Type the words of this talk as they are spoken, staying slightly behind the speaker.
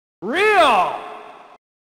Real,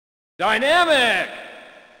 dynamic,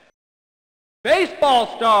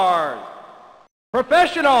 baseball stars,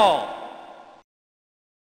 professional.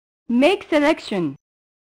 Make selection.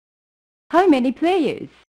 How many players?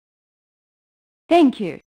 Thank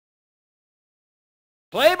you.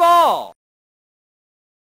 Play ball.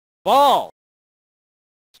 Ball.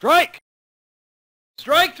 Strike.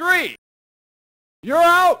 Strike three. You're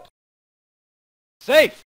out.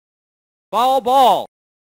 Safe. Foul ball.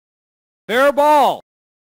 Fair ball.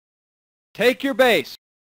 Take your base.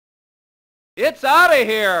 It's out of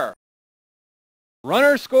here.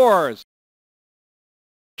 Runner scores.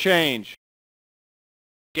 Change.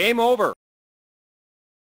 Game over.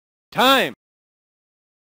 Time.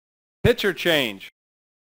 Pitcher change.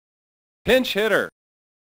 Pinch hitter.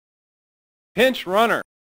 Pinch runner.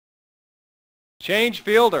 Change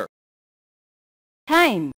fielder.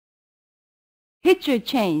 Time. Pitcher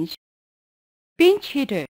change. Pinch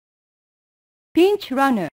hitter. Pinch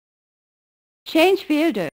runner. Change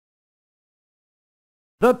fielder.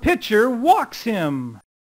 The pitcher walks him.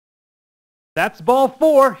 That's ball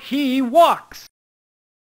 4. He walks.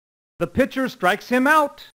 The pitcher strikes him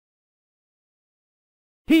out.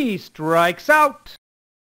 He strikes out.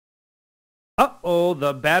 Uh-oh,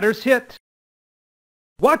 the batter's hit.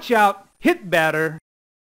 Watch out, hit batter.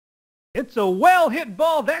 It's a well-hit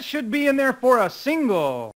ball. That should be in there for a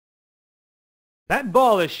single. That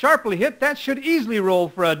ball is sharply hit. That should easily roll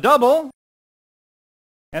for a double.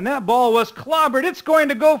 And that ball was clobbered. It's going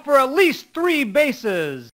to go for at least 3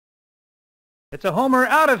 bases. It's a homer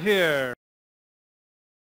out of here.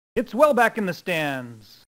 It's well back in the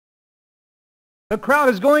stands. The crowd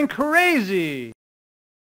is going crazy.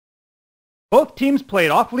 Both teams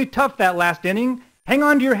played awfully tough that last inning. Hang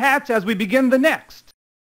on to your hats as we begin the next.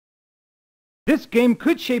 This game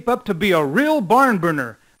could shape up to be a real barn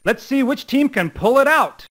burner. Let's see which team can pull it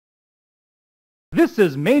out. This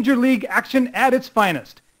is Major League action at its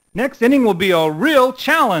finest. Next inning will be a real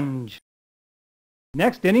challenge.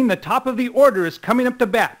 Next inning, the top of the order is coming up to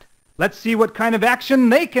bat. Let's see what kind of action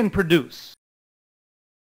they can produce.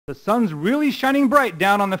 The sun's really shining bright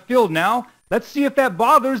down on the field now. Let's see if that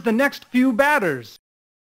bothers the next few batters.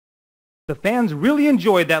 The fans really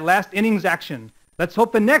enjoyed that last inning's action. Let's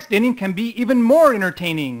hope the next inning can be even more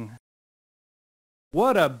entertaining.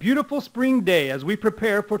 What a beautiful spring day as we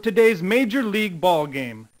prepare for today's Major League ball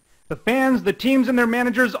game. The fans, the teams, and their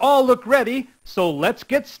managers all look ready, so let's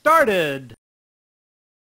get started.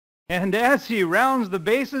 And as he rounds the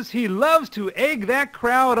bases, he loves to egg that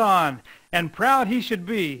crowd on. And proud he should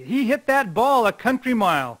be. He hit that ball a country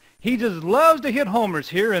mile. He just loves to hit homers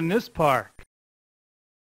here in this park.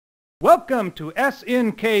 Welcome to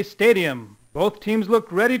SNK Stadium. Both teams look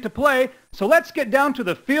ready to play, so let's get down to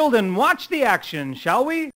the field and watch the action, shall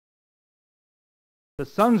we? The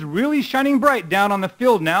sun's really shining bright down on the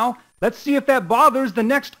field now. Let's see if that bothers the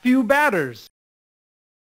next few batters.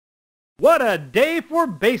 What a day for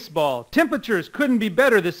baseball. Temperatures couldn't be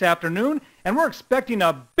better this afternoon, and we're expecting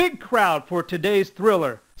a big crowd for today's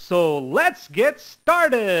thriller. So let's get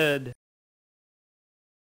started.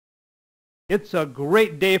 It's a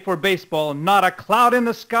great day for baseball, not a cloud in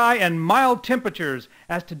the sky and mild temperatures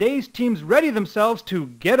as today's teams ready themselves to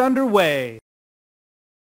get underway.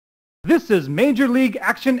 This is Major League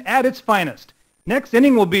action at its finest. Next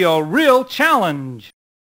inning will be a real challenge.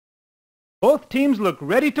 Both teams look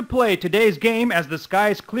ready to play today's game as the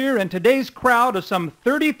skies clear and today's crowd of some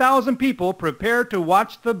 30,000 people prepare to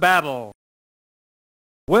watch the battle.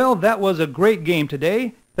 Well, that was a great game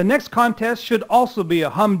today. The next contest should also be a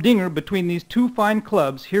humdinger between these two fine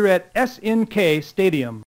clubs here at SNK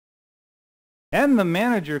Stadium. And the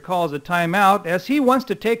manager calls a timeout as he wants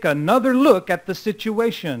to take another look at the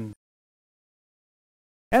situation.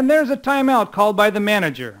 And there's a timeout called by the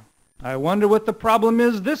manager. I wonder what the problem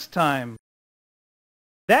is this time.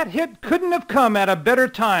 That hit couldn't have come at a better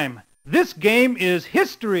time. This game is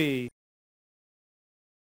history.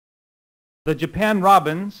 The Japan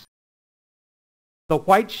Robins, the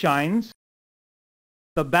White Shines,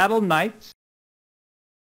 the Battle Knights,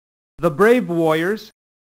 the Brave Warriors,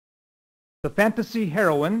 the Fantasy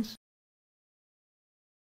Heroines,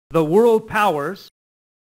 the World Powers,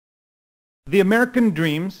 the American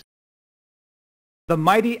Dreams, the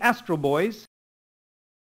Mighty Astro Boys,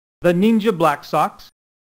 the Ninja Black Sox,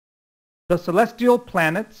 the Celestial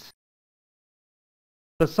Planets,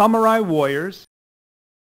 the Samurai Warriors,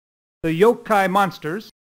 the Yokai Monsters,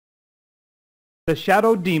 the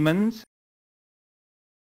Shadow Demons,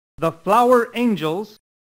 the Flower Angels,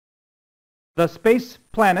 the Space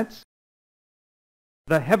Planets,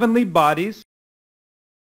 the Heavenly Bodies,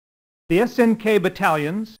 the SNK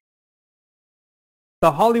Battalions,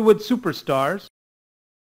 the Hollywood superstars,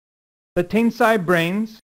 the Tensai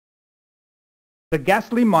Brains, the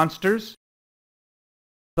Ghastly Monsters,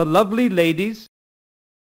 the Lovely Ladies,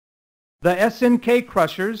 the SNK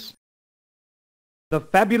Crushers, the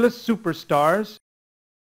Fabulous Superstars,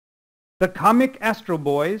 the Comic Astro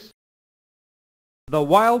Boys, the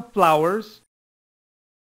Wild Flowers,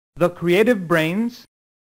 the Creative Brains,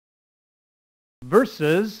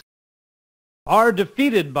 versus are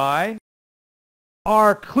defeated by,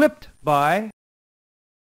 are clipped by,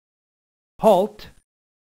 halt,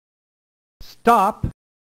 stop,